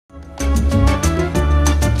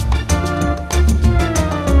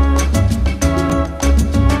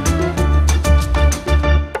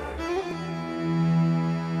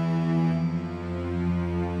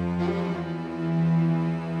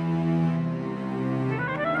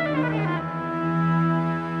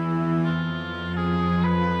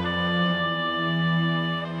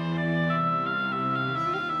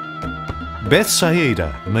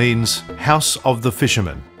Bethsaida means House of the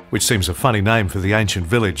Fishermen, which seems a funny name for the ancient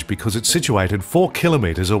village because it's situated 4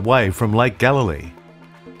 kilometres away from Lake Galilee.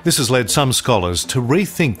 This has led some scholars to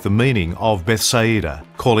rethink the meaning of Bethsaida,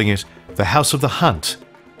 calling it the House of the Hunt.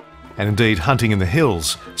 And indeed, hunting in the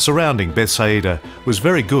hills surrounding Bethsaida was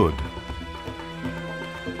very good.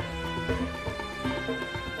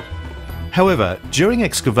 However, during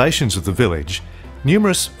excavations of the village,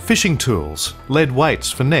 numerous fishing tools, lead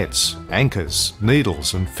weights for nets, anchors,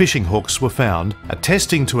 needles and fishing hooks were found,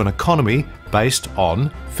 attesting to an economy based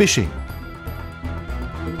on fishing.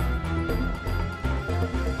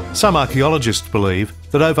 Some archaeologists believe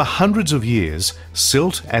that over hundreds of years,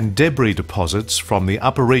 silt and debris deposits from the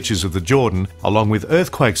upper reaches of the Jordan, along with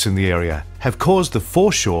earthquakes in the area, have caused the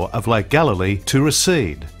foreshore of Lake Galilee to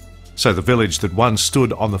recede. So the village that once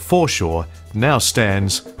stood on the foreshore now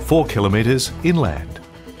stands 4 kilometres inland.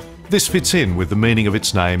 This fits in with the meaning of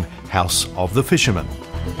its name, House of the Fishermen.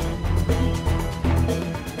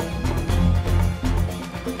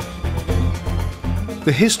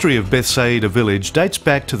 The history of Bethsaida village dates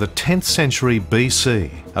back to the 10th century BC.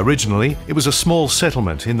 Originally, it was a small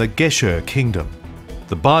settlement in the Geshur kingdom.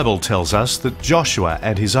 The Bible tells us that Joshua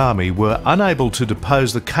and his army were unable to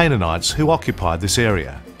depose the Canaanites who occupied this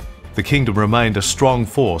area. The kingdom remained a strong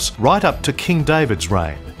force right up to King David's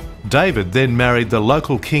reign. David then married the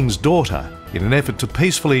local king's daughter in an effort to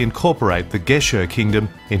peacefully incorporate the Geshur kingdom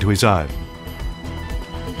into his own.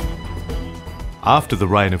 After the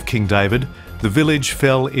reign of King David, the village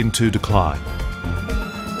fell into decline.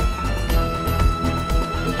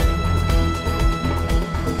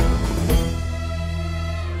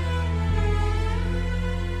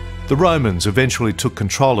 The Romans eventually took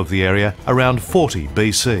control of the area around 40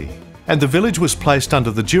 BC, and the village was placed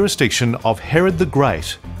under the jurisdiction of Herod the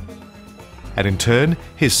Great, and in turn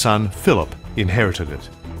his son Philip inherited it.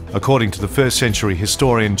 According to the 1st century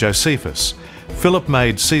historian Josephus, Philip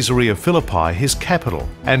made Caesarea Philippi his capital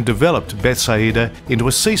and developed Bethsaida into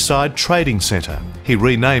a seaside trading centre. He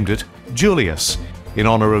renamed it Julius in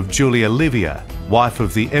honour of Julia Livia, wife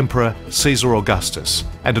of the Emperor Caesar Augustus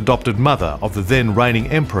and adopted mother of the then reigning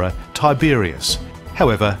Emperor Tiberius.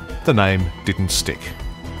 However, the name didn't stick.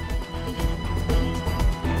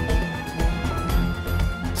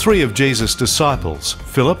 3 of Jesus' disciples,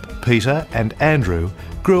 Philip, Peter and Andrew,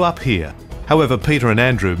 grew up here. However, Peter and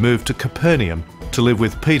Andrew moved to Capernaum to live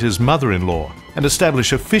with Peter's mother-in-law and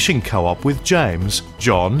establish a fishing co-op with James,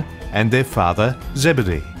 John and their father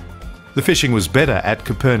Zebedee. The fishing was better at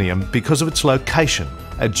Capernaum because of its location,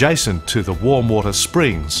 adjacent to the warm water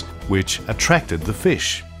springs, which attracted the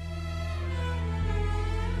fish.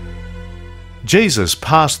 Jesus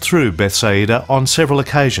passed through Bethsaida on several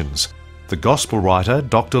occasions. The Gospel writer,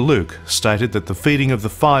 Dr. Luke, stated that the feeding of the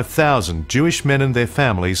 5,000 Jewish men and their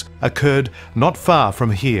families occurred not far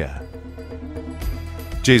from here.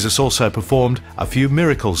 Jesus also performed a few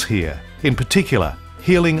miracles here, in particular,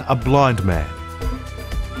 healing a blind man.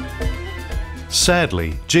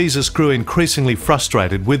 Sadly, Jesus grew increasingly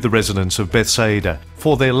frustrated with the residents of Bethsaida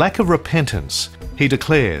for their lack of repentance. He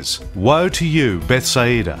declares, "Woe to you,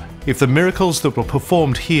 Bethsaida! If the miracles that were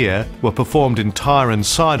performed here were performed in Tyre and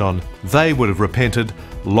Sidon, they would have repented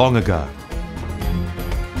long ago."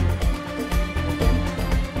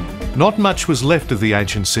 Not much was left of the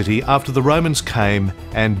ancient city after the Romans came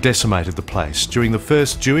and decimated the place during the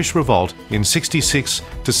first Jewish revolt in 66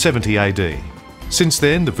 to 70 AD. Since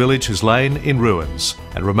then, the village has lain in ruins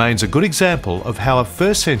and remains a good example of how a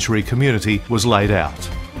 1st century community was laid out.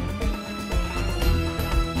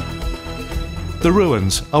 The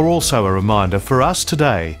ruins are also a reminder for us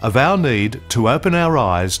today of our need to open our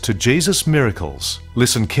eyes to Jesus' miracles,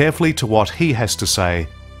 listen carefully to what he has to say,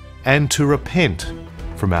 and to repent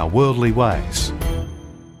from our worldly ways.